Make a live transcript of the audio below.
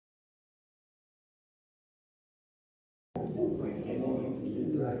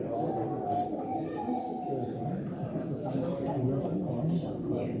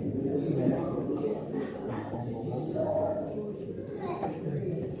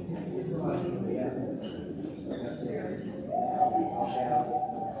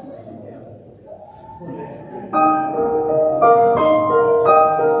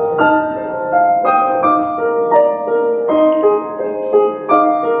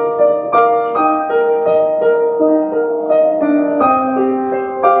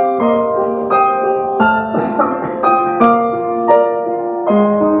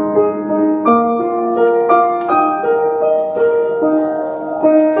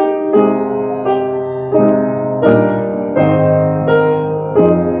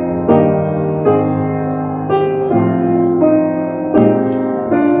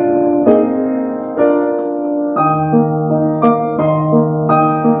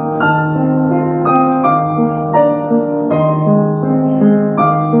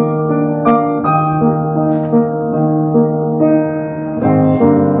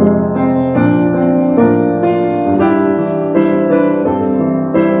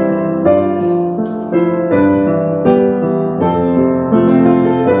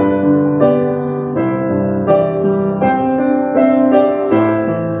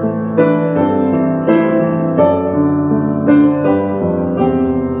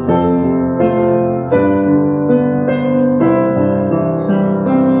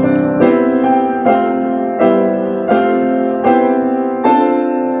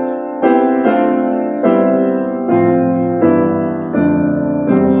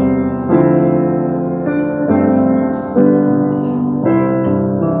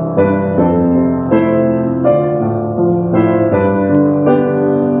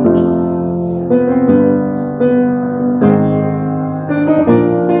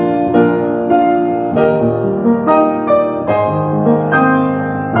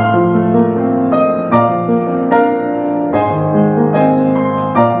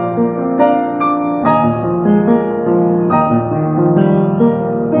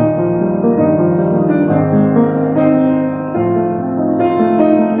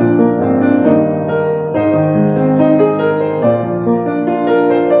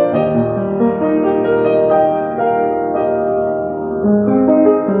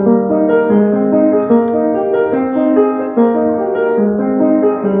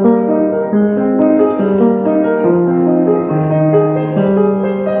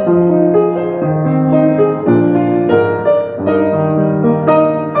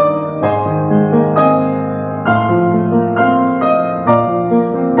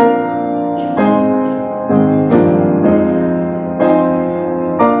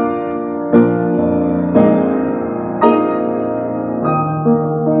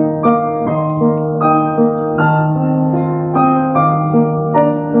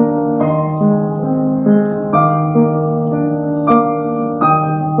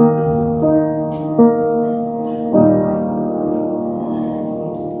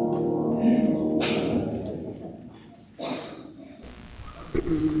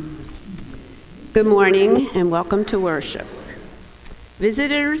Good morning and welcome to worship.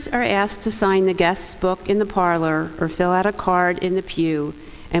 Visitors are asked to sign the guest's book in the parlor or fill out a card in the pew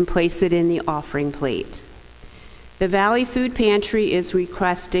and place it in the offering plate. The Valley Food Pantry is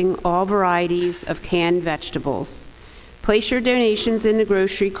requesting all varieties of canned vegetables. Place your donations in the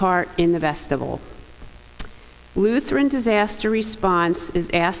grocery cart in the vestibule. Lutheran Disaster Response is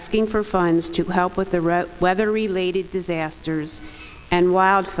asking for funds to help with the weather-related disasters and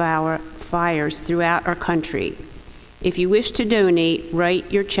wildfires throughout our country. If you wish to donate,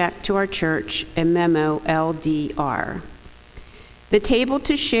 write your check to our church and memo LDR. The table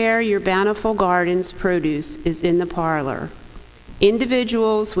to share your Bountiful Gardens produce is in the parlor.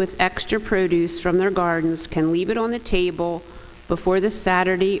 Individuals with extra produce from their gardens can leave it on the table before the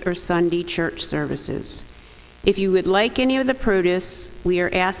Saturday or Sunday church services. If you would like any of the produce, we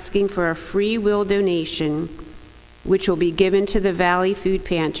are asking for a free will donation, which will be given to the Valley Food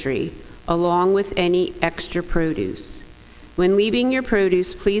Pantry, along with any extra produce. When leaving your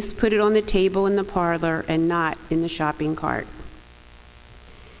produce, please put it on the table in the parlor and not in the shopping cart.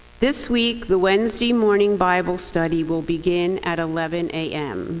 This week, the Wednesday morning Bible study will begin at 11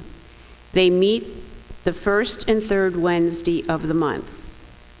 a.m. They meet the first and third Wednesday of the month.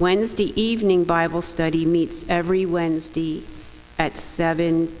 Wednesday evening Bible study meets every Wednesday at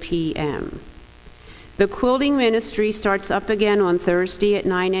 7 p.m. The quilting ministry starts up again on Thursday at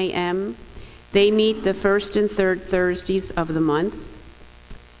 9 a.m. They meet the first and third Thursdays of the month.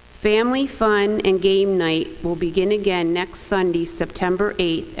 Family fun and game night will begin again next Sunday, September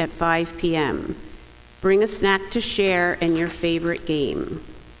 8th at 5 p.m. Bring a snack to share and your favorite game.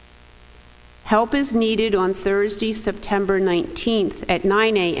 Help is needed on Thursday, September 19th at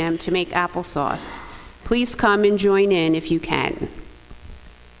 9 a.m. to make applesauce. Please come and join in if you can.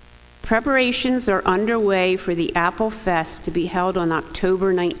 Preparations are underway for the Apple Fest to be held on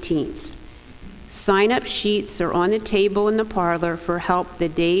October 19th. Sign-up sheets are on the table in the parlor for help the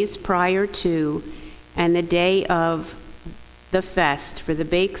days prior to and the day of the fest for the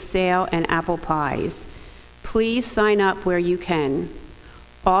bake sale and apple pies. Please sign up where you can.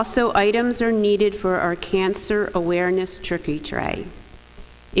 Also, items are needed for our cancer awareness turkey tray.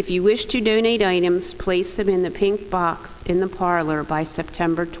 If you wish to donate items, place them in the pink box in the parlor by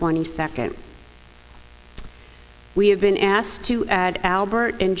September 22nd. We have been asked to add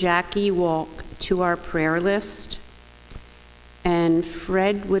Albert and Jackie Walk to our prayer list, and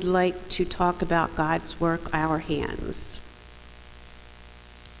Fred would like to talk about God's work, our hands.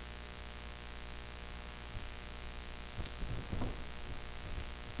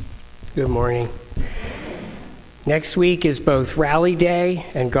 Good morning. Next week is both Rally Day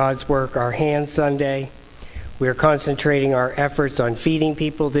and God's Work, Our Hands Sunday. We are concentrating our efforts on feeding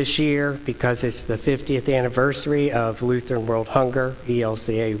people this year because it's the 50th anniversary of Lutheran World Hunger,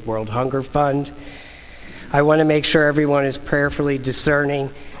 ELCA World Hunger Fund. I want to make sure everyone is prayerfully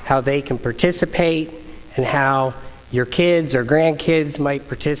discerning how they can participate and how your kids or grandkids might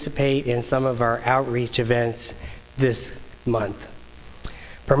participate in some of our outreach events this month.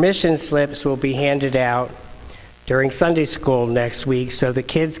 Permission slips will be handed out during Sunday school next week so the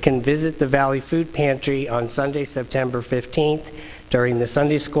kids can visit the Valley Food Pantry on Sunday, September 15th during the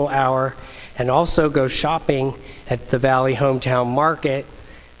Sunday school hour, and also go shopping at the Valley Hometown Market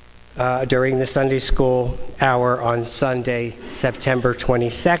during the Sunday school hour on Sunday, September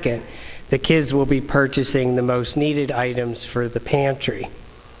 22nd. The kids will be purchasing the most needed items for the pantry.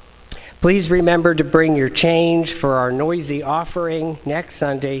 Please remember to bring your change for our noisy offering next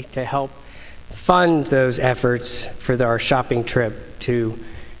Sunday to help fund those efforts for our shopping trip to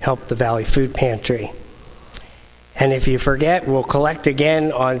help the Valley Food Pantry. And if you forget, we'll collect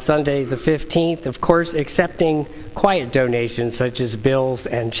again on Sunday the 15th, of course, accepting quiet donations such as bills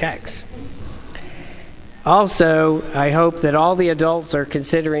and checks. Also, I hope that all the adults are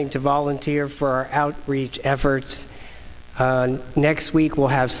considering to volunteer for our outreach efforts. Next week, we'll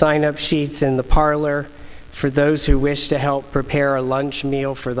have sign-up sheets in the parlor for those who wish to help prepare a lunch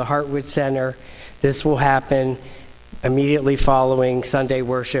meal for the Heartwood Center. This will happen immediately following Sunday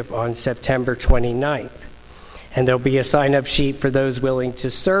worship on September 29th. And there'll be a sign-up sheet for those willing to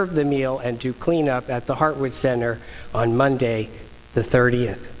serve the meal and do cleanup at the Heartwood Center on Monday, the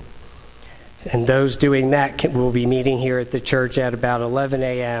 30th. And those doing that will be meeting here at the church at about 11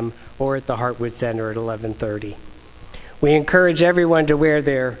 a.m. or at the Heartwood Center at 11:30. We encourage everyone to wear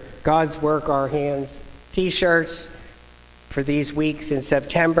their God's Work, Our Hands t-shirts for these weeks in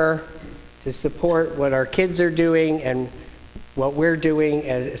September to support what our kids are doing and what we're doing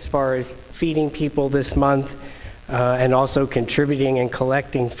as far as feeding people this month and also contributing and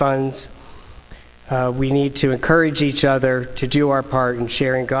collecting funds. We need to encourage each other to do our part in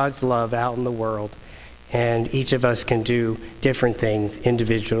sharing God's love out in the world, and each of us can do different things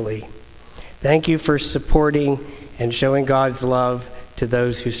individually. Thank you for supporting and showing God's love to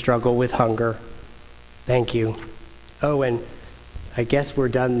those who struggle with hunger. Thank you. Oh, and I guess we're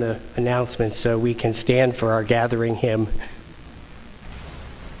done the announcements, so we can stand for our gathering hymn.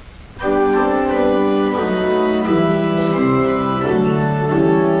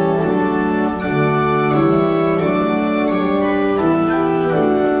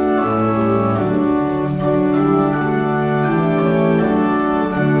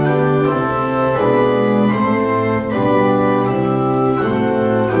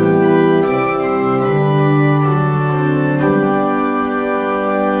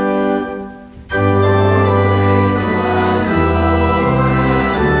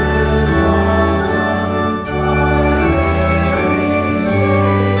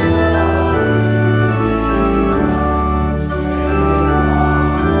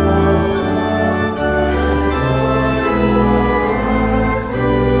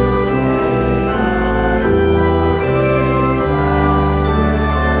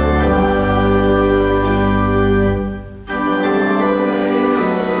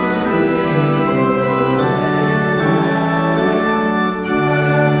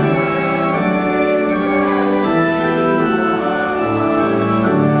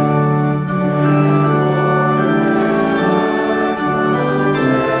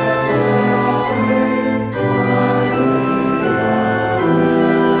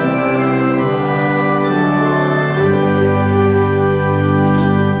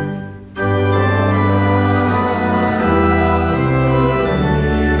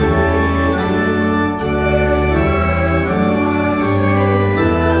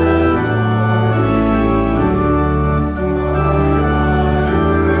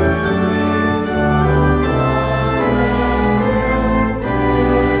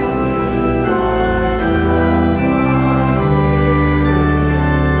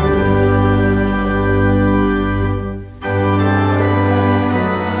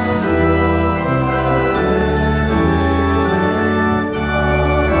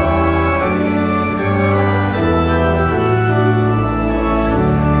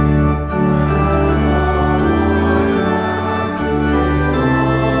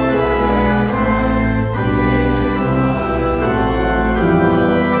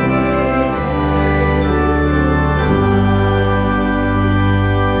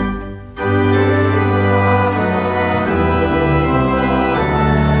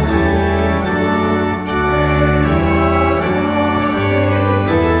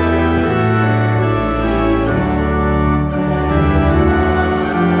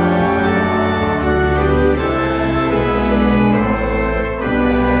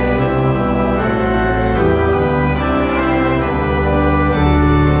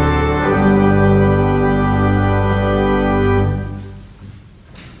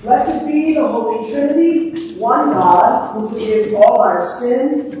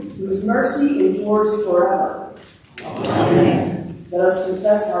 sin, whose mercy endures forever. Amen. Let us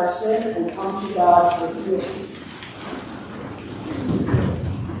confess our sin and come to God for healing.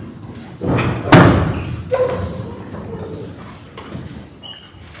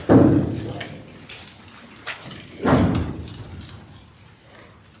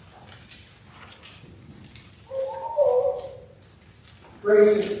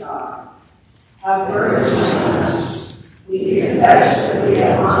 Gracious God, have mercy on us. We confess that we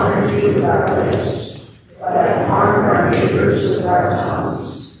have honored you with our lips, but have harmed our neighbors with our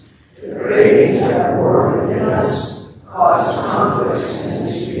tongues. The cravings that war within us cause conflicts and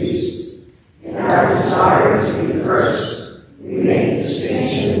disputes. In our desire to be first, we make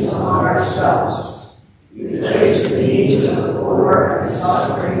distinctions among ourselves. We place the needs of the poor and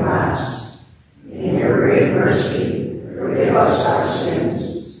suffering last. In your great mercy, forgive us our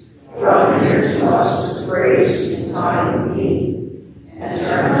sins. Draw near to us with grace in time of need, and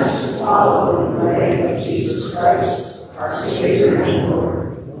turn us to follow in the way of Jesus Christ, our Savior and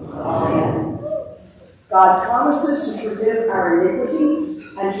Lord. Amen. God promises to forgive our iniquity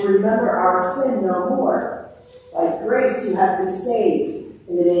and to remember our sin no more. By grace you have been saved.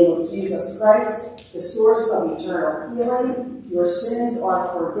 In the name of Jesus Christ, the source of eternal healing, your sins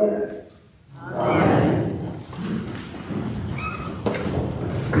are forgiven. Amen.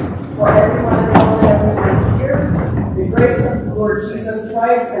 For everyone and all everyone here, the grace of the Lord Jesus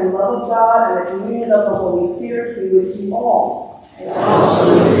Christ and the love of God and the communion of the Holy Spirit be with you all. And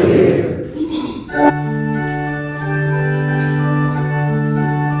also with you.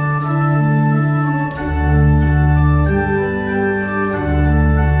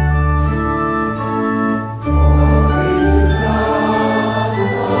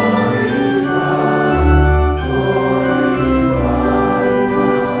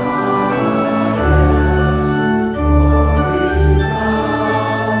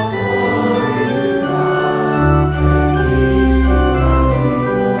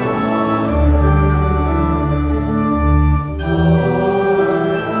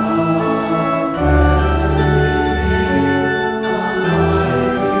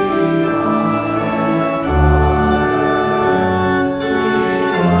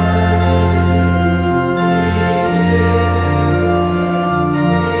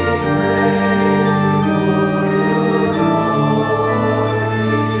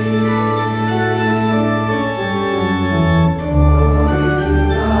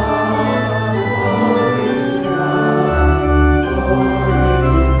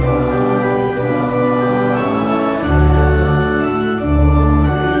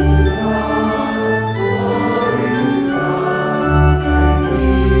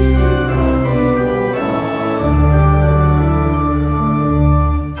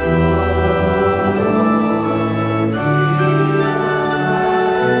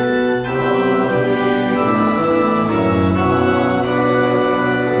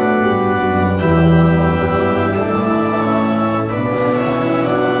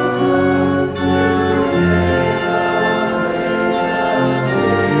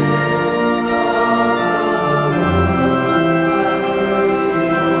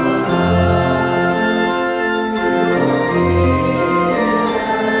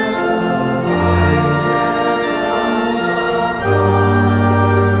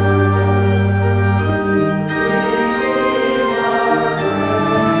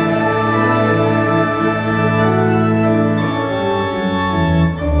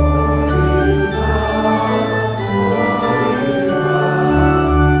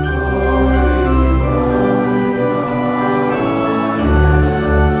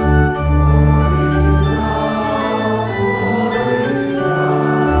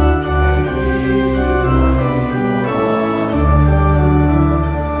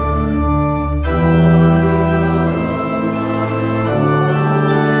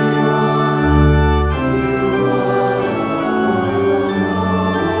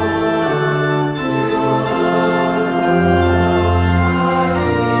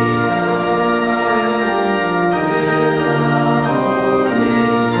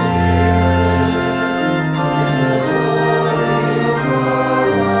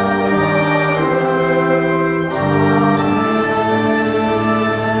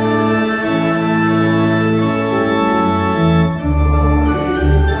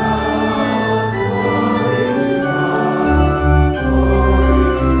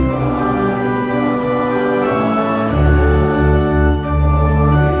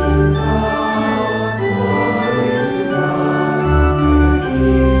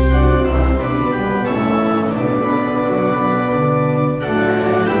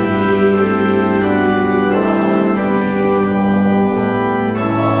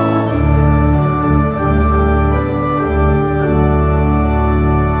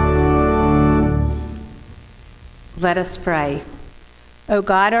 Let us pray. O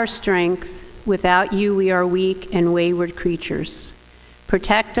God, our strength, without you we are weak and wayward creatures.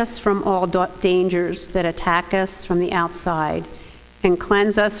 Protect us from all dangers that attack us from the outside, and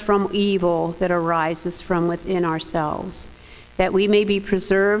cleanse us from evil that arises from within ourselves, that we may be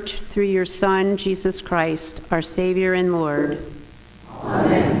preserved through your Son, Jesus Christ, our Savior and Lord.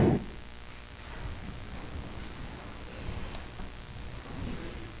 Amen.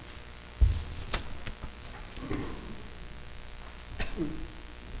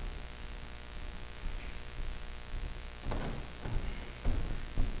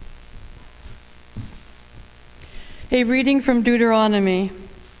 A reading from Deuteronomy.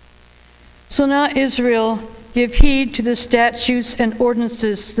 So now, Israel, give heed to the statutes and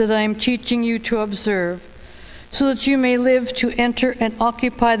ordinances that I am teaching you to observe, so that you may live to enter and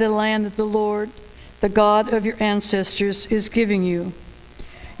occupy the land that the Lord, the God of your ancestors, is giving you.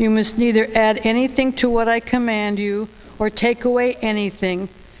 You must neither add anything to what I command you or take away anything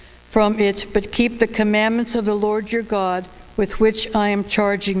from it, but keep the commandments of the Lord your God with which I am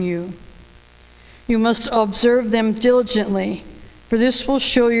charging you. You must observe them diligently, for this will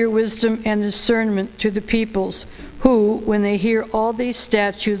show your wisdom and discernment to the peoples, who, when they hear all these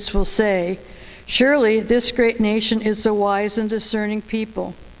statutes, will say, surely this great nation is a wise and discerning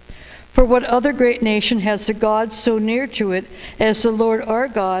people. For what other great nation has a God so near to it as the Lord our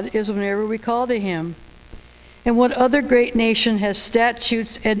God is whenever we call to him? And what other great nation has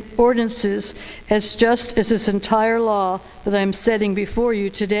statutes and ordinances as just as this entire law that I am setting before you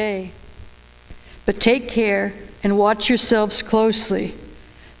today? But take care and watch yourselves closely,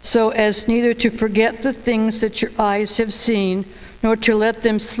 so as neither to forget the things that your eyes have seen, nor to let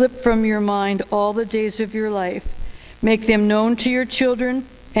them slip from your mind all the days of your life. Make them known to your children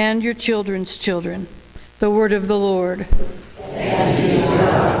and your children's children. The word of the Lord.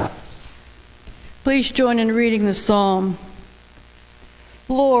 Please join in reading the psalm.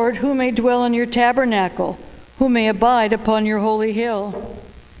 Lord, who may dwell in your tabernacle? Who may abide upon your holy hill?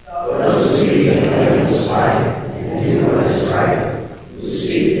 Those who speak the blameless life and do what is right, who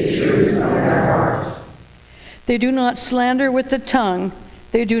speak the truth from their hearts. They do not slander with the tongue.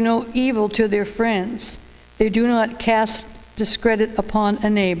 They do no evil to their friends. They do not cast discredit upon a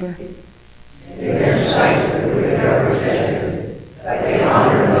neighbor. In their sight the wicked are rejected, but they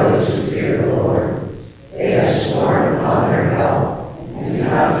honor those who fear the Lord. They have sworn upon their health and do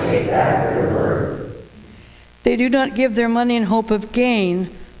not take back their word. They do not give their money in hope of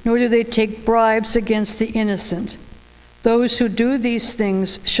gain, nor do they take bribes against the innocent. Those who do these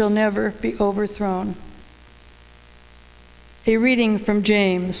things shall never be overthrown. A reading from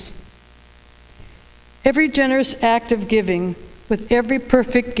James. Every generous act of giving, with every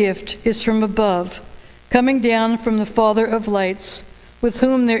perfect gift, is from above, coming down from the Father of lights, with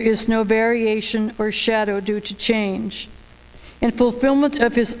whom there is no variation or shadow due to change. In fulfillment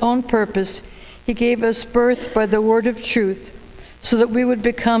of his own purpose, he gave us birth by the word of truth, so that we would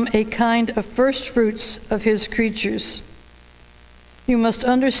become a kind of first fruits of his creatures. You must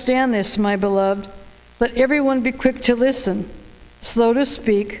understand this, my beloved. Let everyone be quick to listen, slow to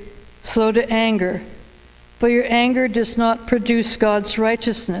speak, slow to anger, for your anger does not produce God's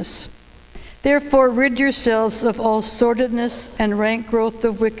righteousness. Therefore rid yourselves of all sordidness and rank growth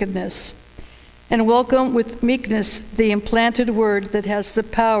of wickedness, and welcome with meekness the implanted word that has the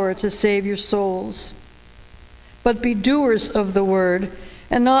power to save your souls. But be doers of the word,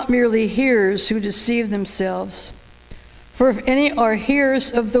 and not merely hearers who deceive themselves. For if any are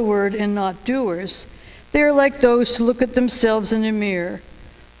hearers of the word and not doers, they are like those who look at themselves in a mirror.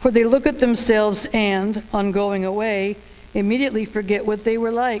 For they look at themselves and, on going away, immediately forget what they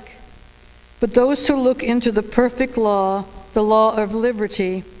were like. But those who look into the perfect law, the law of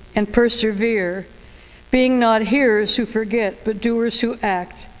liberty, and persevere, being not hearers who forget, but doers who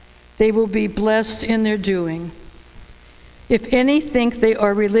act, they will be blessed in their doing. If any think they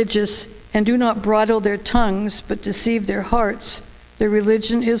are religious and do not bridle their tongues but deceive their hearts, their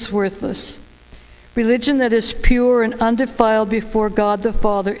religion is worthless. Religion that is pure and undefiled before God the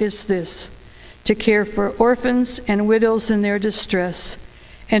Father is this: to care for orphans and widows in their distress,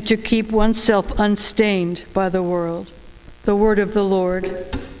 and to keep oneself unstained by the world. The word of the Lord.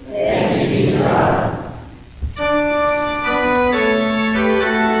 Thanks be to God.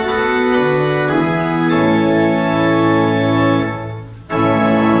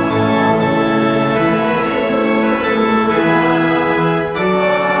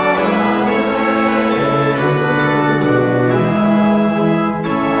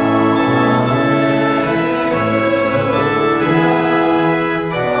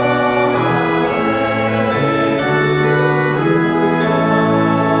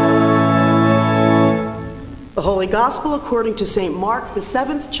 Gospel according to St. Mark, the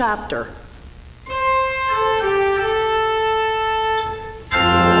 7th chapter.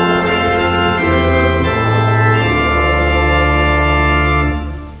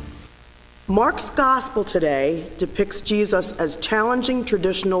 Mark's Gospel today depicts Jesus as challenging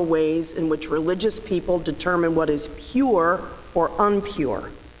traditional ways in which religious people determine what is pure or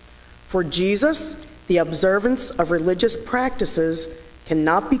unpure. For Jesus, the observance of religious practices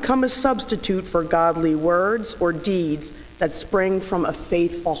cannot become a substitute for godly words or deeds that spring from a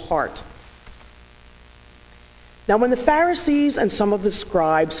faithful heart. Now, when the Pharisees and some of the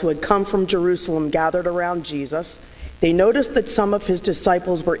scribes who had come from Jerusalem gathered around Jesus, they noticed that some of his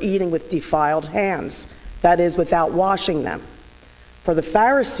disciples were eating with defiled hands, that is, without washing them. For the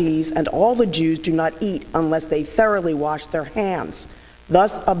Pharisees and all the Jews do not eat unless they thoroughly wash their hands,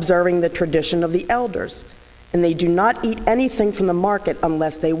 thus observing the tradition of the elders. And they do not eat anything from the market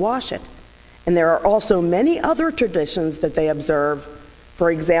unless they wash it. And there are also many other traditions that they observe, for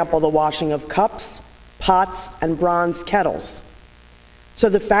example, the washing of cups, pots, and bronze kettles. So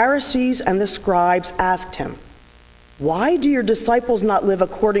the Pharisees and the scribes asked him, "Why do your disciples not live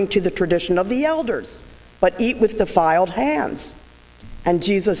according to the tradition of the elders, but eat with defiled hands?" And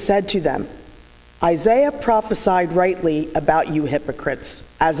Jesus said to them, "Isaiah prophesied rightly about you hypocrites,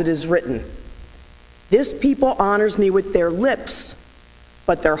 as it is written, 'This people honors me with their lips,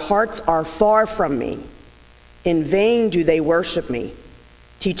 but their hearts are far from me. In vain do they worship me,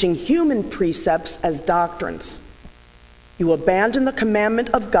 teaching human precepts as doctrines. You abandon the commandment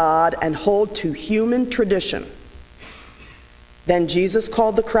of God and hold to human tradition.'" Then Jesus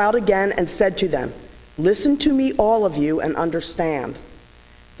called the crowd again and said to them, "Listen to me, all of you, and understand.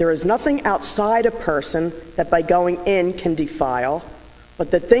 There is nothing outside a person that by going in can defile, but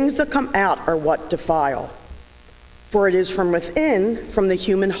the things that come out are what defile. For it is from within, from the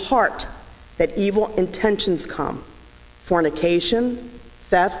human heart, that evil intentions come: fornication,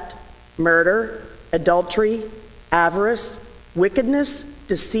 theft, murder, adultery, avarice, wickedness,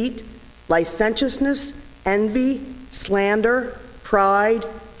 deceit, licentiousness, envy, slander, pride,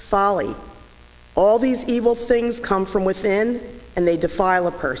 folly. All these evil things come from within, and they defile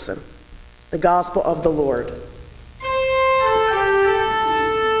a person." The Gospel of the Lord.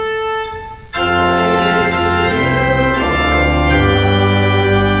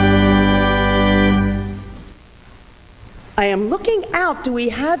 I am looking out. Do we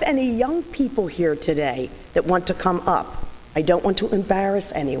have any young people here today that want to come up? I don't want to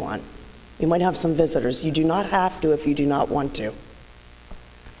embarrass anyone. We might have some visitors. You do not have to if you do not want to.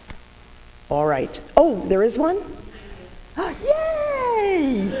 All right. Oh, there is one?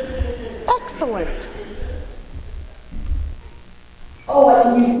 Yay! Excellent. Oh, I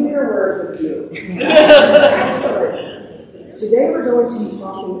can use clear words with you. Excellent. Today we're going to be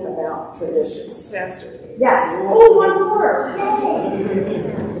talking about traditions. Faster. Yes. Oh, one more. Yay!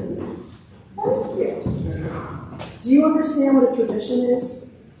 Thank you. Do you understand what a tradition is?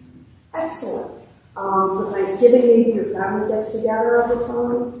 Excellent. For Thanksgiving, maybe your family gets together all the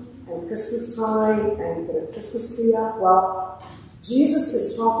time, and Christmas time, and put a Christmas tree up. Well, Jesus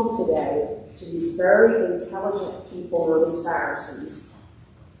is talking today to these very intelligent people, known as Pharisees,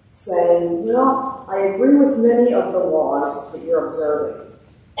 saying, "Well, I agree with many of the laws that you're observing,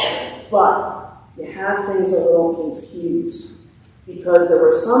 but you have things a little confused, because there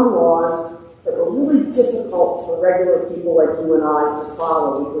were some laws that were really difficult for regular people like you and I to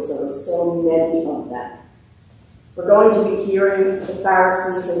follow because there were so many of them." We're going to be hearing the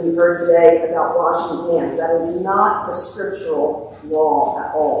Pharisees that we heard today about washing hands. That is not a scriptural law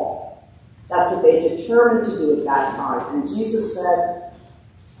at all. That's what they determined to do at that time. And Jesus said,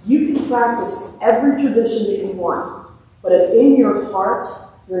 you can practice every tradition that you want, but if in your heart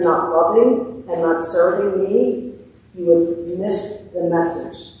you're not loving and not serving me, you have missed the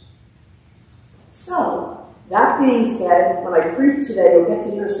message. So, that being said, when I preach today, you'll get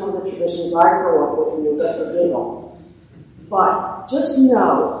to hear some of the traditions I grew up with, and you'll get to giggle. But just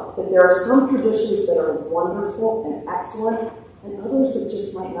know that there are some traditions that are wonderful and excellent, and others that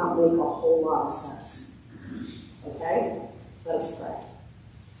just might not make a whole lot of sense. Okay? Let us pray.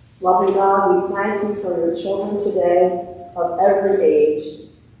 Loving God, we thank you for your children today of every age.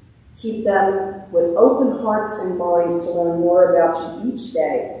 Keep them with open hearts and minds to learn more about you each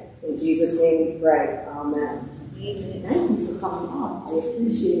day. In Jesus' name we pray. Amen. Amen. Thank you for coming on. I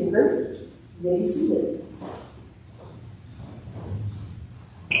appreciate it greatly. You may be seated.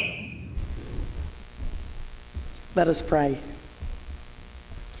 Let us pray.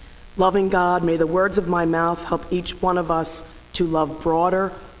 Loving God, may the words of my mouth help each one of us to love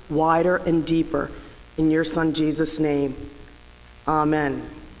broader, wider, and deeper. In your Son, Jesus' name. Amen.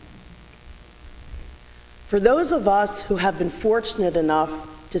 For those of us who have been fortunate enough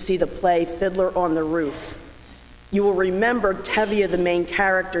to see the play Fiddler on the Roof, you will remember Tevye, the main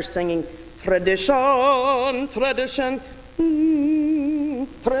character, singing, "Tradition, tradition,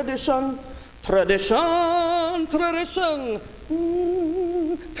 tradition, tradition, tradition,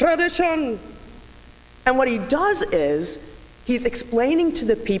 tradition." And what he does is, he's explaining to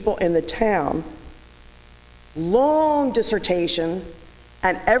the people in the town, long dissertation,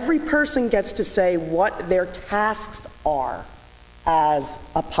 and every person gets to say what their tasks are as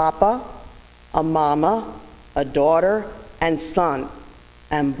a papa, a mama, a daughter, and son.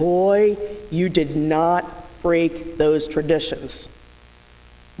 And boy, you did not break those traditions.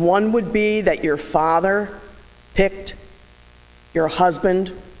 One would be that your father picked your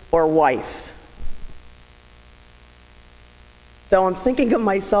husband or wife. Though I'm thinking of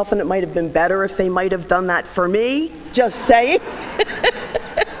myself, and it might have been better if they might have done that for me, just saying.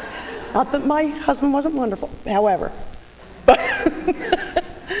 Not that my husband wasn't wonderful, however. But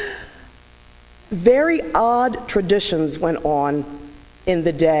very odd traditions went on in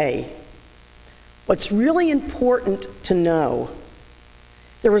the day. What's really important to know,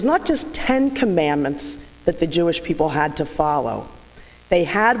 there was not just 10 commandments that the Jewish people had to follow. They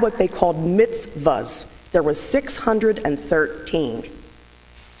had what they called mitzvahs. There was 613.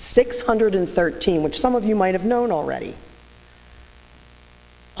 613, which some of you might have known already.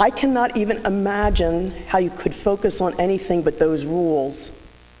 I cannot even imagine how you could focus on anything but those rules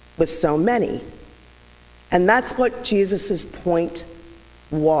with so many. And that's what Jesus' point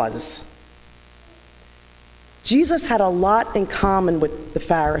was. Jesus had a lot in common with the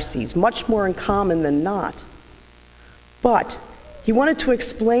Pharisees, much more in common than not. But he wanted to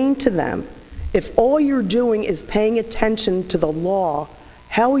explain to them, if all you're doing is paying attention to the law,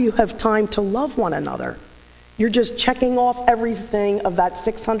 how will you have time to love one another? You're just checking off everything of that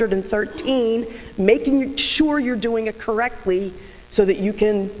 613, making sure you're doing it correctly so that you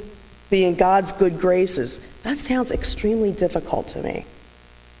can be in God's good graces. That sounds extremely difficult to me.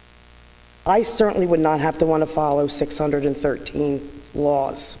 I certainly would not have to want to follow 613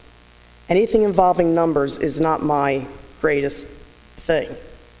 laws. Anything involving numbers is not my greatest thing.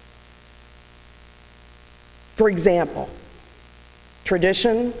 For example,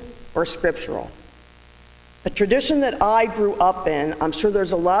 tradition or scriptural. A tradition that I grew up in, I'm sure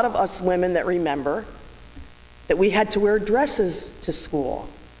there's a lot of us women that remember, that we had to wear dresses to school.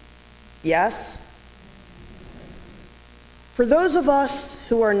 Yes? For those of us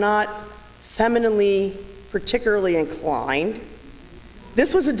who are not femininely particularly inclined,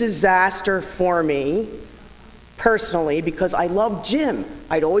 this was a disaster for me personally because I loved gym.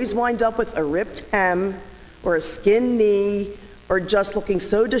 I'd always wind up with a ripped hem or a skinned knee or just looking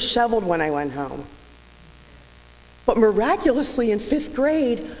so disheveled when I went home. But miraculously in 5th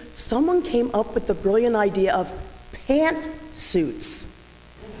grade, someone came up with the brilliant idea of pantsuits.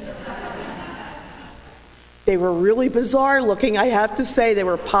 They were really bizarre looking, I have to say. They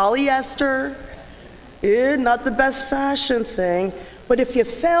were polyester, not the best fashion thing. But if you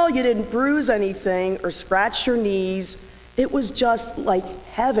fell, you didn't bruise anything or scratch your knees. It was just like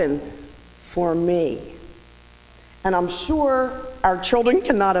heaven for me. And I'm sure our children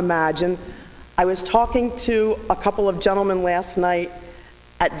cannot imagine. I was talking to a couple of gentlemen last night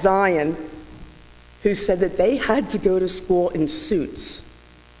at Zion who said that they had to go to school in suits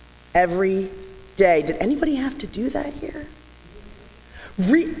every day. Did anybody have to do that here?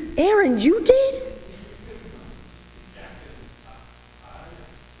 Aaron, you did?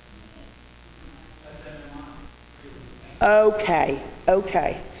 Okay.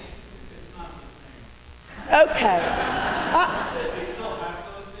 Okay.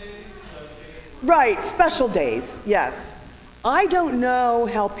 Right, special days, yes. I don't know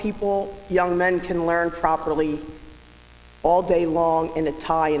how people, young men, can learn properly all day long in a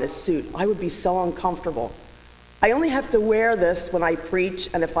tie and a suit. I would be so uncomfortable. I only have to wear this when I preach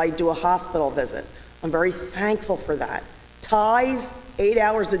and if I do a hospital visit. I'm very thankful for that. Ties, 8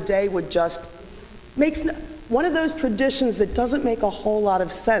 hours a day would just makes one of those traditions that doesn't make a whole lot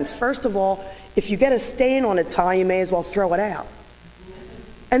of sense. First of all, if you get a stain on a tie, you may as well throw it out.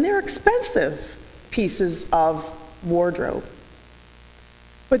 And they're expensive pieces of wardrobe.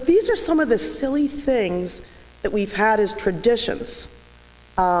 But these are some of the silly things that we've had as traditions.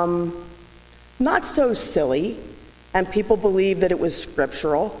 Not so silly, and people believe that it was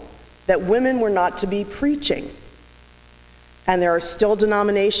scriptural, that women were not to be preaching. And there are still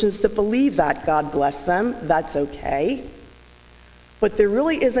denominations that believe that, God bless them, that's okay. But there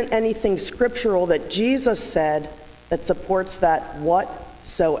really isn't anything scriptural that Jesus said that supports that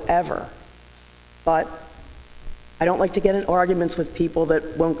whatsoever. But I don't like to get in arguments with people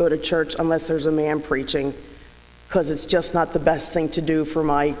that won't go to church unless there's a man preaching, because it's just not the best thing to do for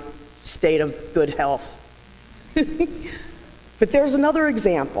my state of good health. But there's another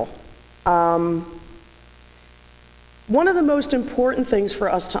example. One of the most important things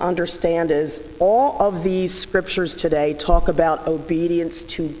for us to understand is all of these scriptures today talk about obedience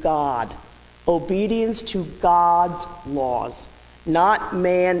to God. Obedience to God's laws, not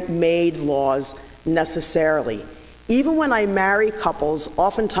man-made laws necessarily. Even when I marry couples,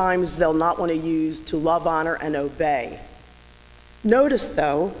 oftentimes they'll not want to use to love, honor, and obey. Notice,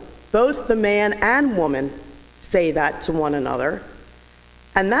 though, both the man and woman say that to one another,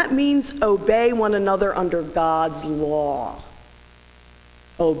 and that means obey one another under God's law.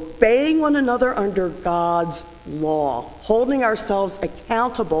 Obeying one another under God's law, holding ourselves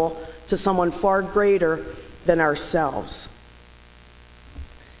accountable to someone far greater than ourselves.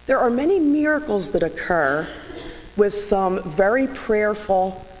 There are many miracles that occur with some very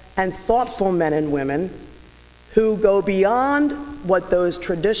prayerful and thoughtful men and women who go beyond what those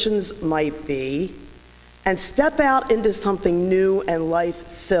traditions might be and step out into something new and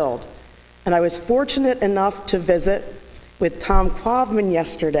life-filled. And I was fortunate enough to visit with Tom Quavman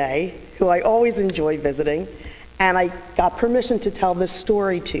yesterday, who I always enjoy visiting, and I got permission to tell this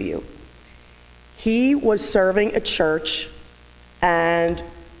story to you. He was serving a church, and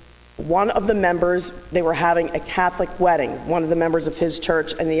one of the members, they were having a Catholic wedding, one of the members of his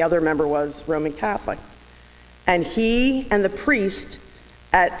church, and the other member was Roman Catholic. And he and the priest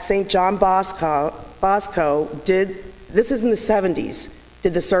at St. John Bosco did, this is in the 70s,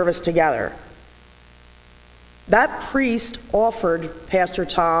 did the service together. That priest offered Pastor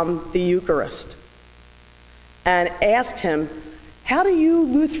Tom the Eucharist and asked him, how do you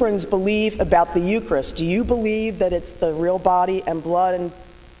Lutherans believe about the Eucharist? Do you believe that it's the real body and blood? And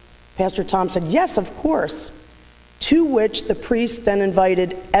Pastor Tom said, yes, of course. To which the priest then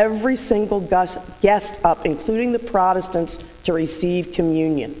invited every single guest up, including the Protestants, to receive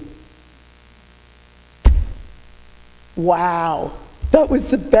communion. Wow, that was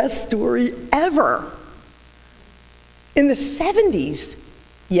the best story ever. In the 70s,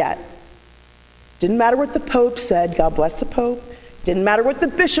 yet. Didn't matter what the Pope said, God bless the Pope. Didn't matter what the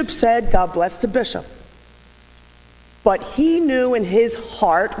bishop said, God bless the bishop. But he knew in his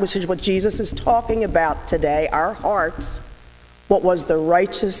heart, which is what Jesus is talking about today, our hearts, what was the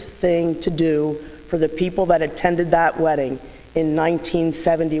righteous thing to do for the people that attended that wedding in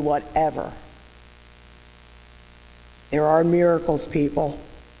 1970 whatever. There are miracles, people.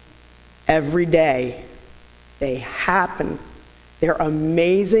 Every day. They happen. They're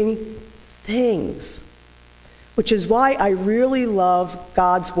amazing things. Which is why I really love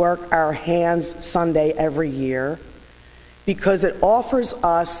God's Work Our Hands Sunday every year, because it offers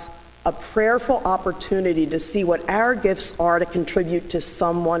us a prayerful opportunity to see what our gifts are to contribute to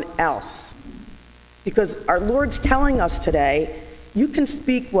someone else. Because our Lord's telling us today, you can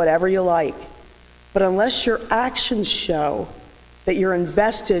speak whatever you like, but unless your actions show that you're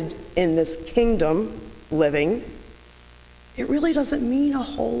invested in this kingdom living, it really doesn't mean a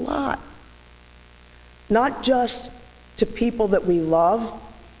whole lot. Not just to people that we love,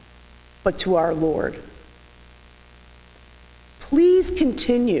 but to our Lord. Please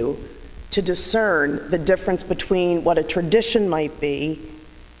continue to discern the difference between what a tradition might be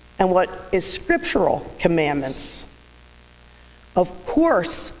and what is scriptural commandments. Of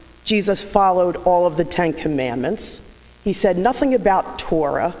course, Jesus followed all of the 10 Commandments. He said nothing about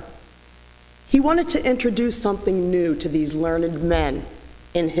Torah. He wanted to introduce something new to these learned men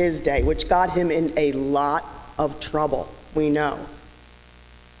in his day, which got him in a lot of trouble, we know.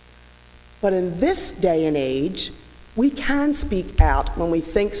 But in this day and age, we can speak out when we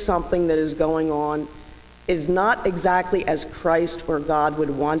think something that is going on is not exactly as Christ or God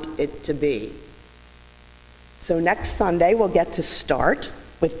would want it to be. So next Sunday, we'll get to start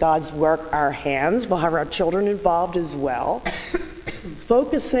with God's Work Our Hands. We'll have our children involved as well,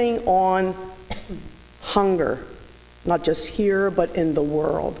 focusing on hunger, not just here, but in the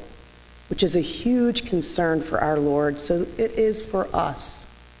world, which is a huge concern for our Lord, so it is for us.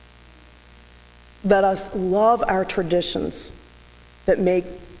 Let us love our traditions that make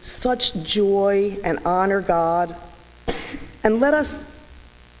such joy and honor God, and let us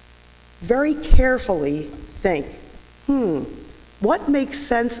very carefully think, what makes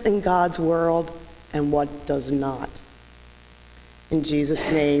sense in God's world and what does not? In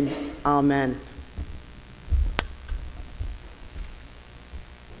Jesus' name, amen.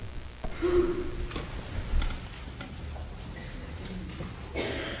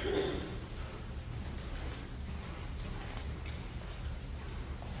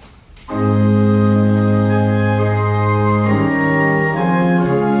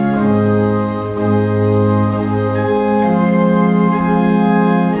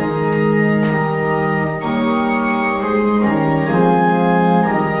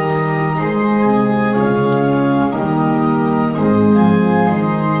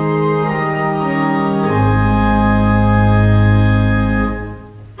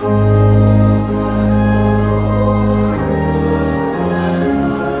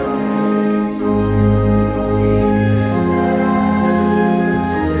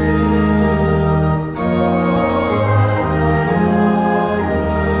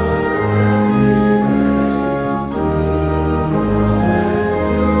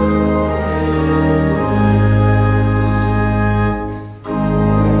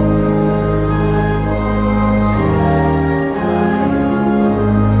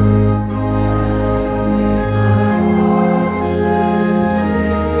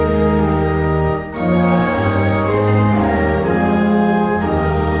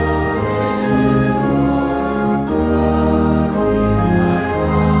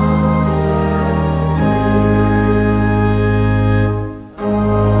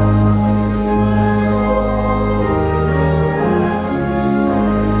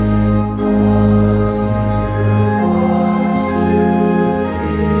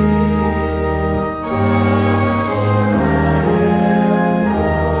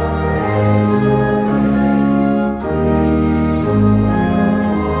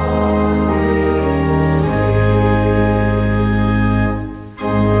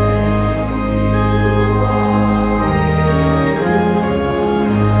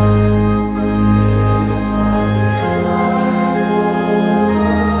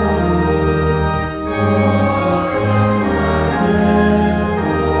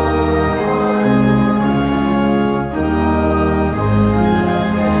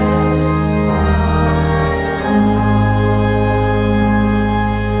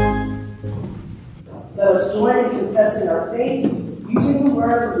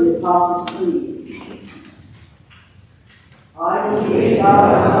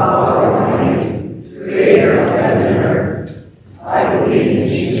 Creator of heaven and earth. I believe in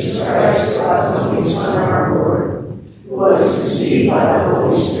Jesus Christ, God's only Son, our Lord, who was conceived by the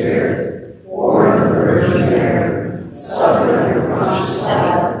Holy Spirit, born of the Virgin Mary, suffered under Pontius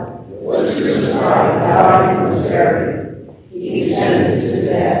Pilate, was crucified, died, and was buried. He descended to the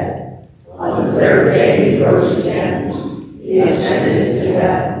dead. On the third day he rose again. He ascended into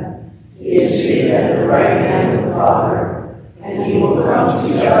heaven. He is seated at the right hand of the Father, and he will come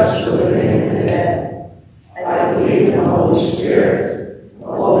to judge the living and the dead. I believe in the Holy Spirit, the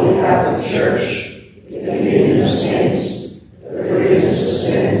Holy Catholic Church, the communion of saints, the forgiveness of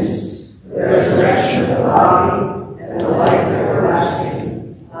sins, the resurrection of the body, and the life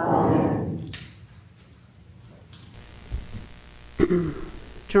everlasting. Amen.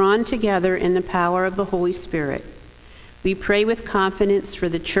 Drawn together in the power of the Holy Spirit, we pray with confidence for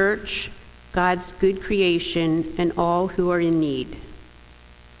the Church, God's good creation, and all who are in need.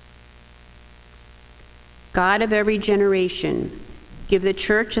 God of every generation, give the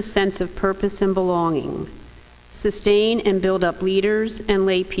Church a sense of purpose and belonging. Sustain and build up leaders and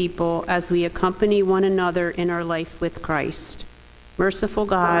lay people as we accompany one another in our life with Christ. Merciful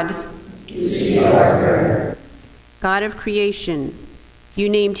God, God of creation, you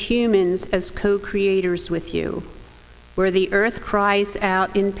named humans as co-creators with you. Where the earth cries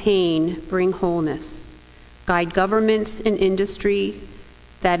out in pain, bring wholeness. Guide governments and industry,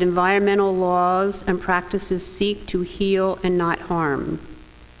 that environmental laws and practices seek to heal and not harm.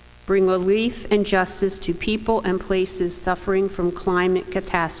 Bring relief and justice to people and places suffering from climate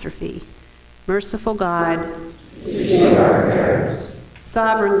catastrophe. Merciful God,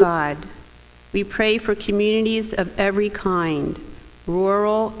 sovereign God, we pray for communities of every kind,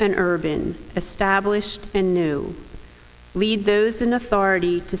 rural and urban, established and new. Lead those in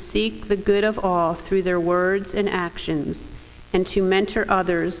authority to seek the good of all through their words and actions, and to mentor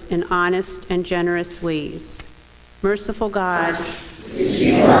others in honest and generous ways. Merciful God,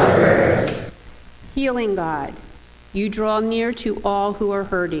 healing God, you draw near to all who are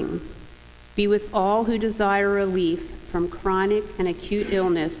hurting. Be with all who desire relief from chronic and acute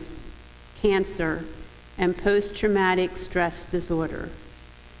illness, cancer, and post-traumatic stress disorder.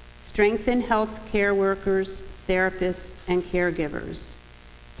 Strengthen health care workers, therapists, and caregivers.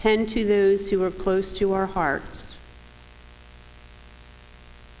 Tend to those who are close to our hearts.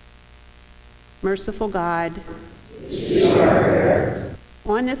 Merciful God,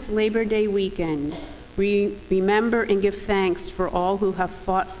 on this Labor Day weekend, we remember and give thanks for all who have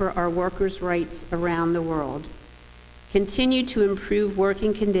fought for our workers' rights around the world. Continue to improve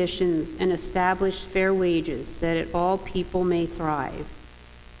working conditions and establish fair wages that all people may thrive.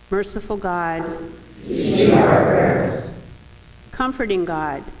 Merciful God, comforting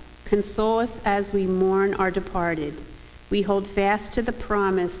God, console us as we mourn our departed. We hold fast to the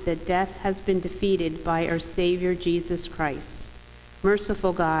promise that death has been defeated by our Savior Jesus Christ.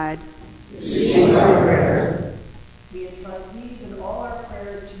 Merciful God, we entrust these and all our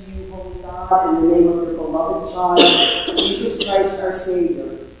prayers to you, Holy God, in the name of your beloved Child, Jesus Christ, our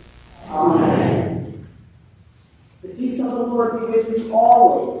Savior. Amen. The peace of the Lord be with you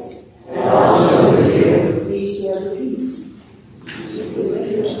always. And also with you. Please share the peace.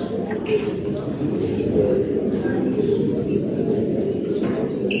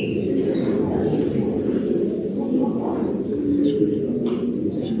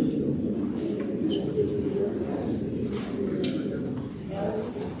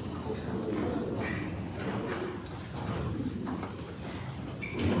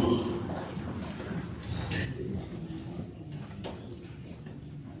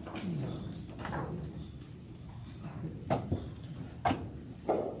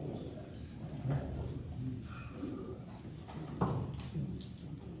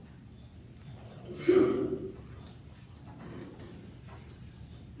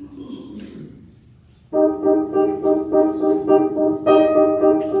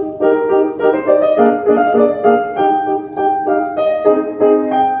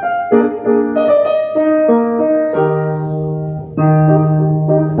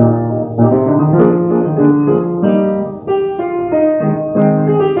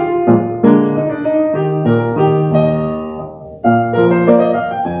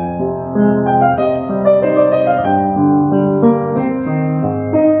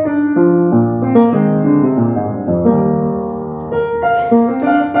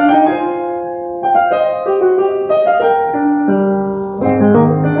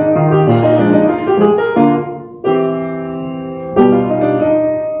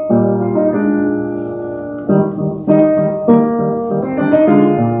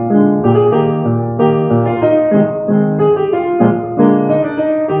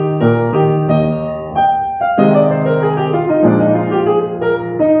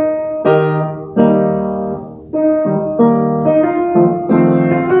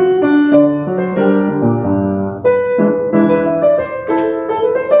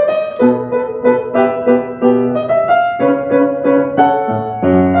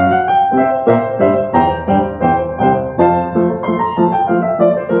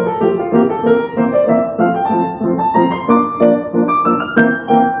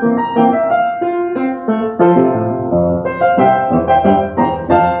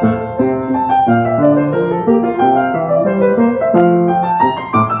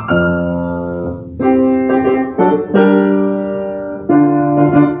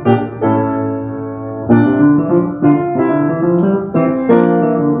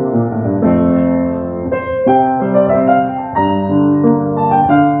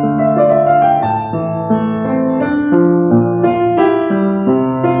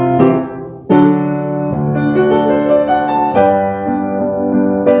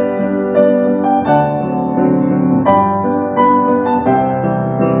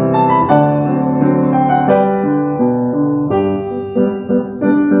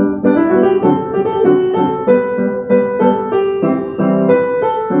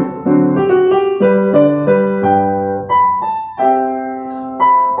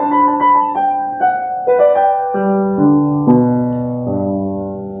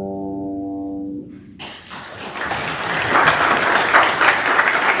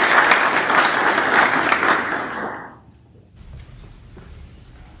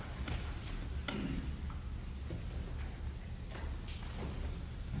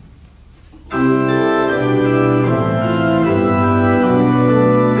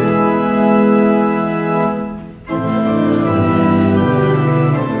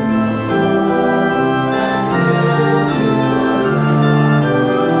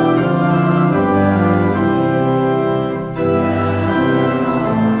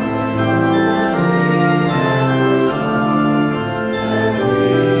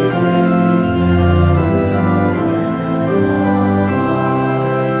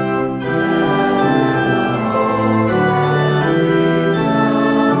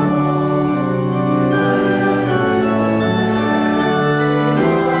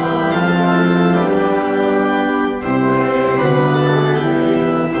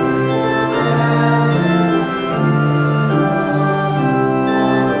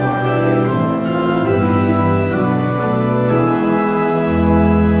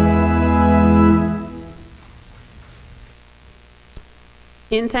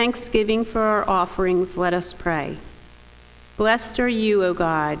 In thanksgiving for our offerings, let us pray. Blessed are you, O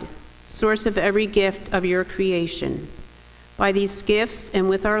God, source of every gift of your creation. By these gifts and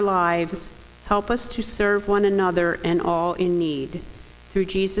with our lives, help us to serve one another and all in need. Through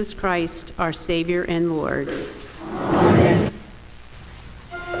Jesus Christ, our Savior and Lord. Amen.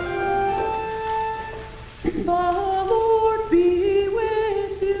 The Lord be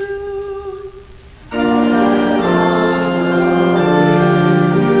with you.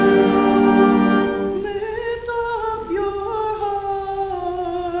 Lift up your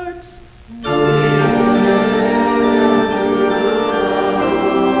hearts.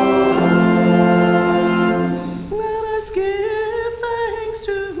 Let us give thanks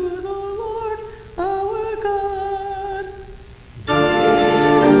to the Lord our God.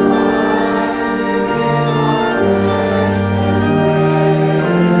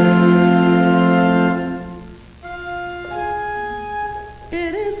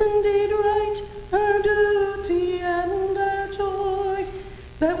 It is indeed right, our duty and our joy,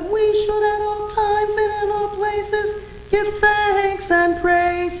 that we should at all times and in all places give thanks and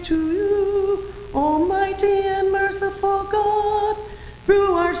praise to you, Almighty and merciful God,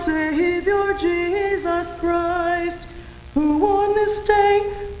 through our Savior Jesus Christ, who on this day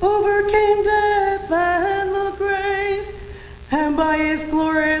overcame death and the grave, and by his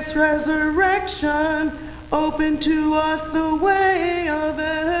glorious resurrection opened to us the way of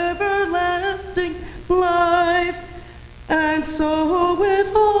everlasting life. And so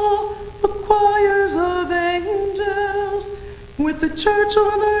with all the choirs of angels, with the church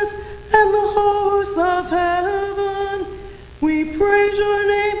on earth and the hosts of heaven, we praise your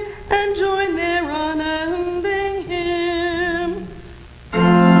name and join their unending hymn.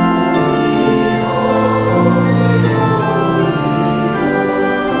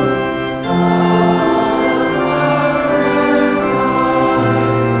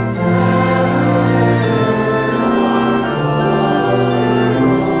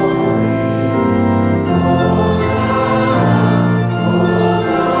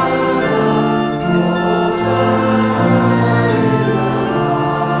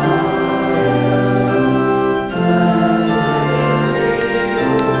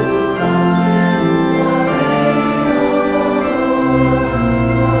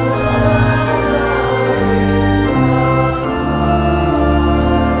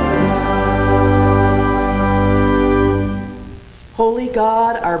 Holy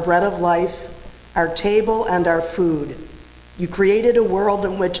God, our bread of life, our table and our food, you created a world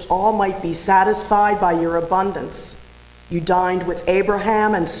in which all might be satisfied by your abundance. You dined with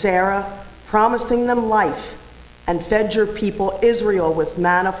Abraham and Sarah, promising them life, and fed your people Israel with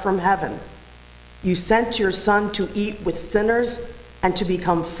manna from heaven. You sent your Son to eat with sinners and to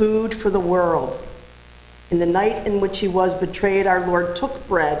become food for the world. In the night in which he was betrayed, our Lord took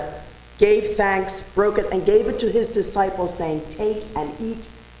bread, gave thanks, broke it, and gave it to his disciples, saying, "Take and eat.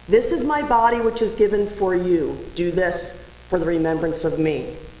 This is my body, which is given for you. Do this for the remembrance of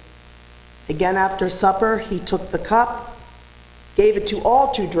me." Again, after supper, he took the cup, gave it to all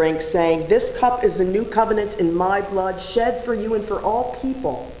to drink, saying, "This cup is the new covenant in my blood, shed for you and for all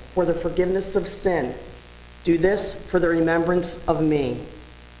people for the forgiveness of sin. Do this for the remembrance of me."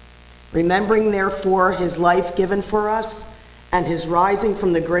 Remembering, therefore, his life given for us and his rising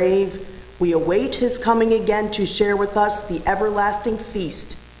from the grave, we await his coming again to share with us the everlasting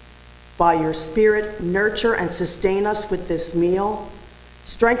feast. By your Spirit, nurture and sustain us with this meal.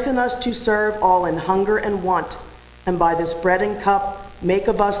 Strengthen us to serve all in hunger and want, and by this bread and cup, make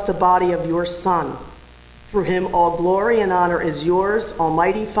of us the body of your Son. Through him all glory and honor is yours,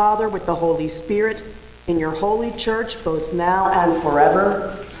 Almighty Father, with the Holy Spirit, in your holy church, both now and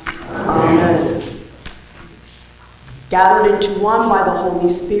forever. Amen. Gathered into one by the Holy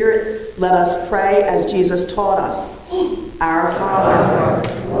Spirit, let us pray as Jesus taught us. Our Father,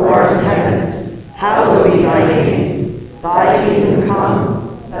 who art in heaven, hallowed be thy name. Thy kingdom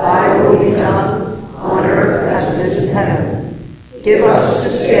come, thy will be done, on earth as it is in heaven. Give us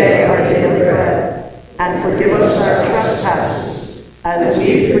this day our daily bread, and forgive us our trespasses, as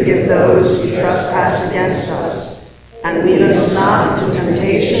we forgive those who trespass against us. And lead us not into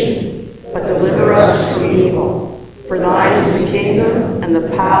temptation, but deliver us from evil. For thine is the kingdom, and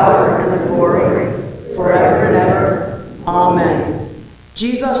the power, and the glory, forever and ever. Amen.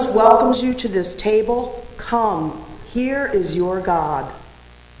 Jesus welcomes you to this table. Come, here is your God.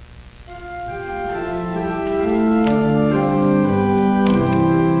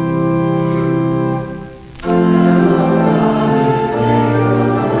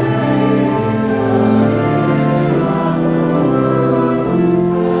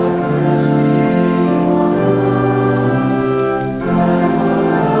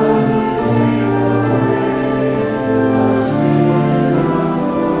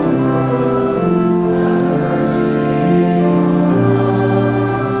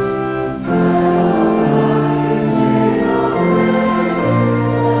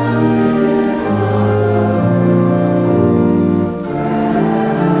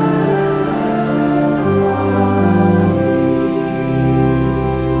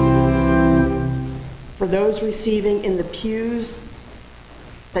 Those receiving in the pews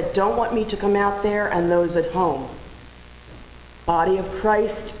that don't want me to come out there, and those at home. Body of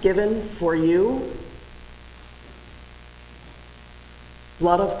Christ given for you.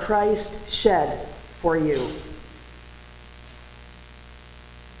 Blood of Christ shed for you.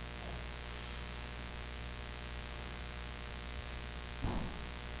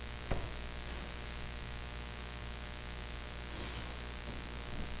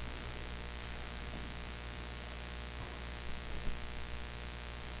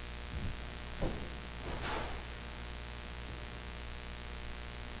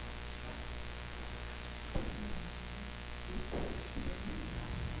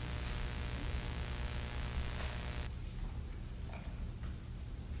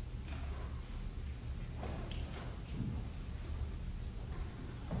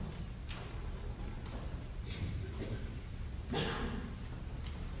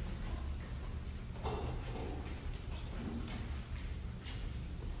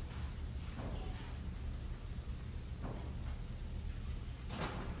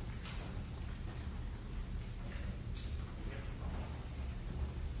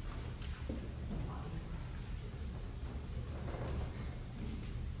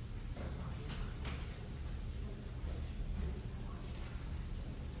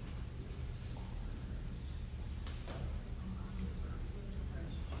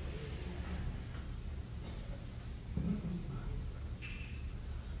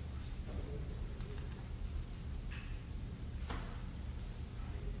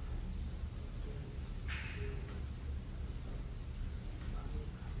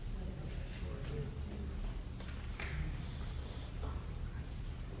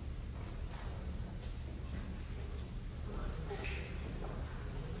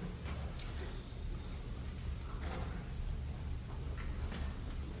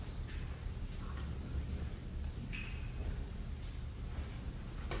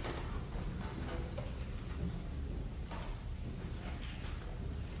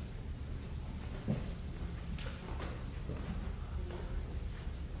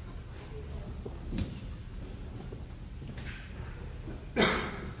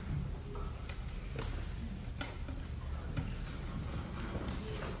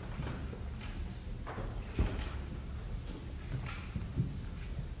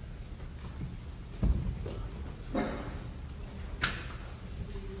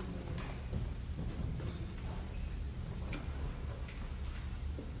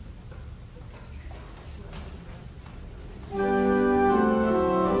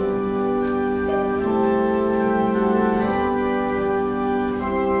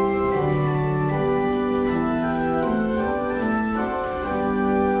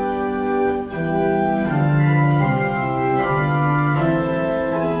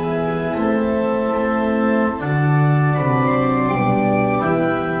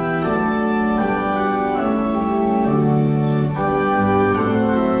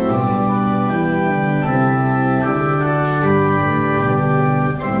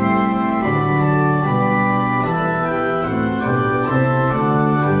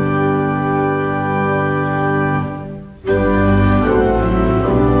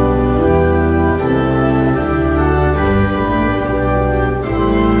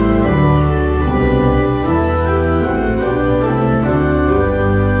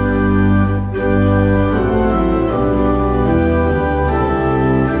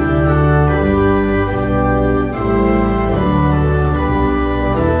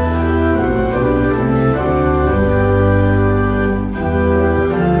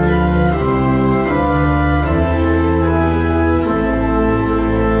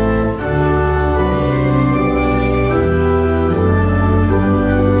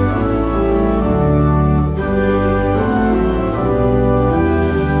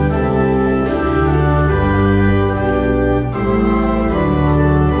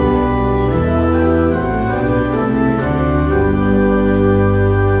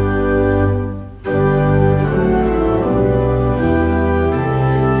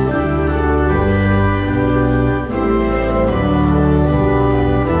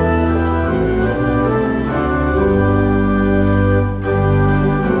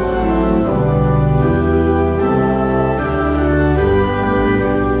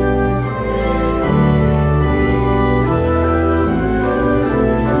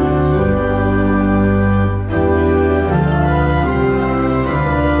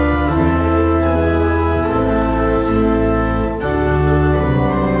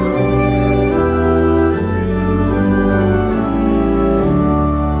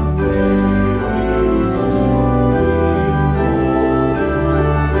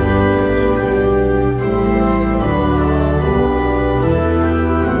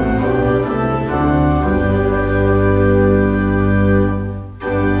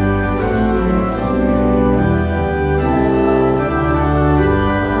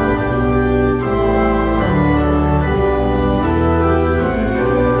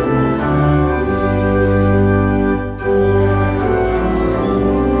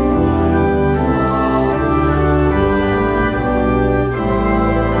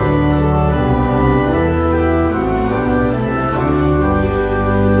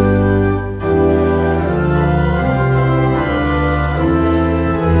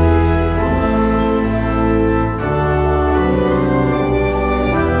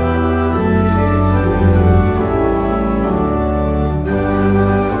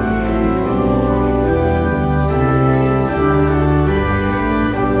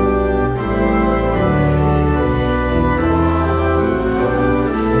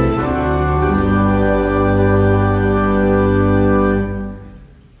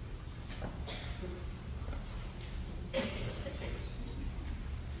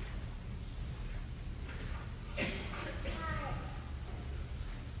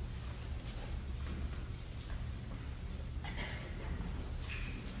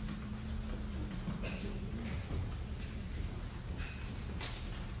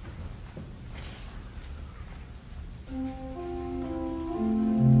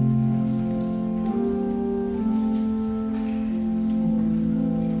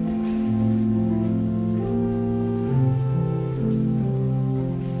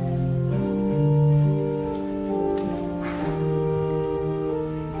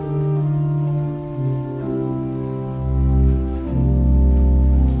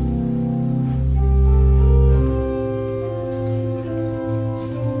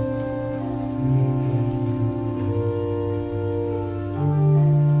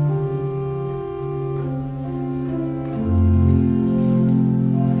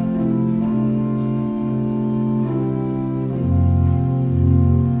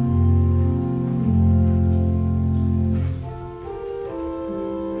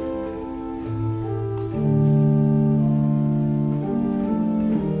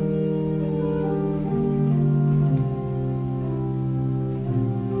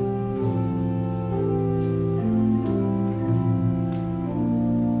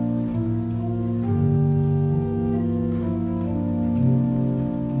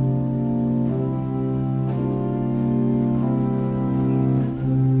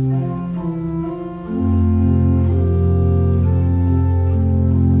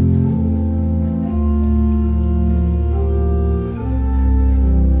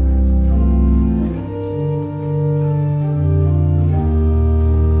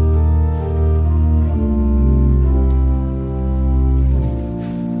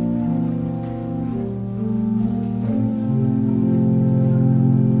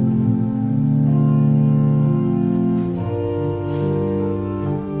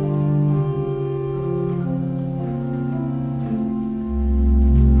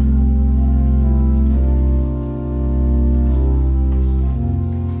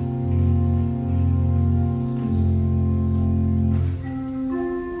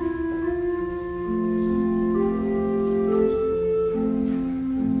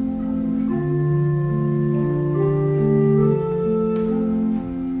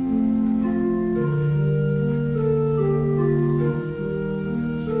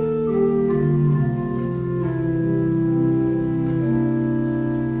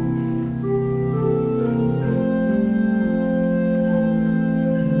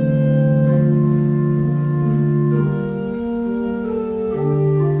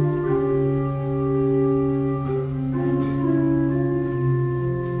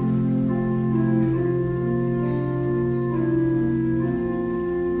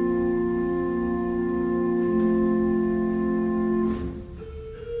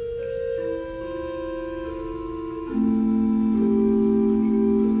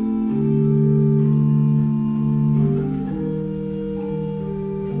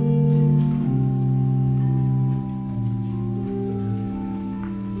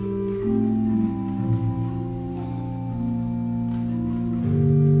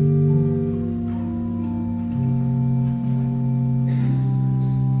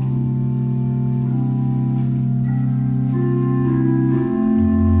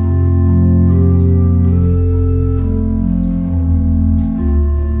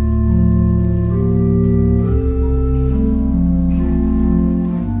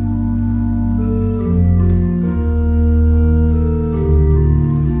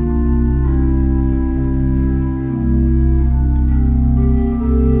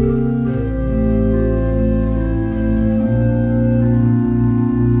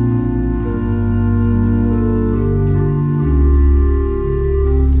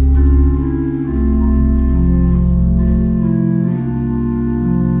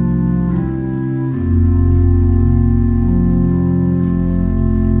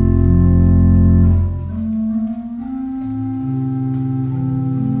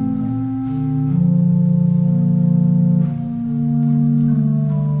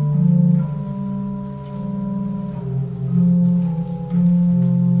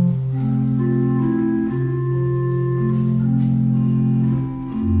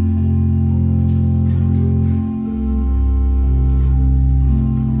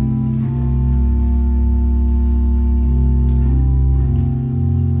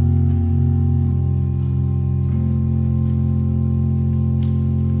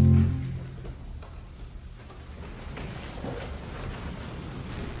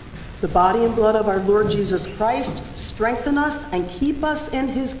 body and blood of our Lord Jesus Christ strengthen us and keep us in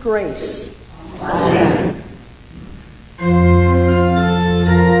his grace. Amen.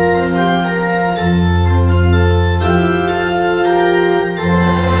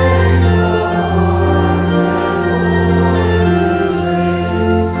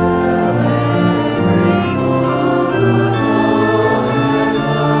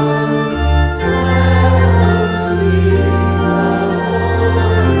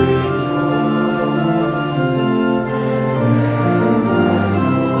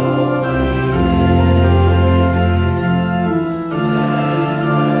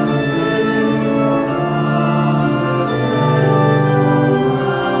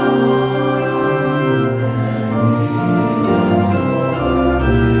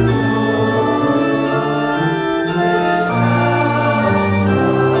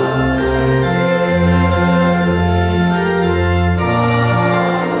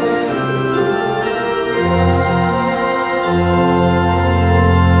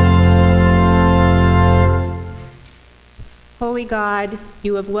 Holy God,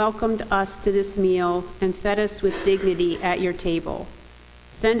 you have welcomed us to this meal and fed us with dignity at your table.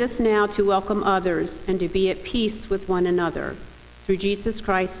 Send us now to welcome others and to be at peace with one another. Through Jesus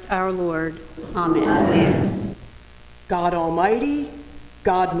Christ our Lord. Amen. Amen. God Almighty,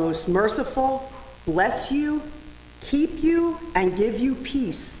 God most merciful, bless you, keep you, and give you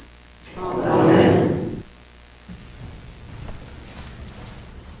peace. Amen.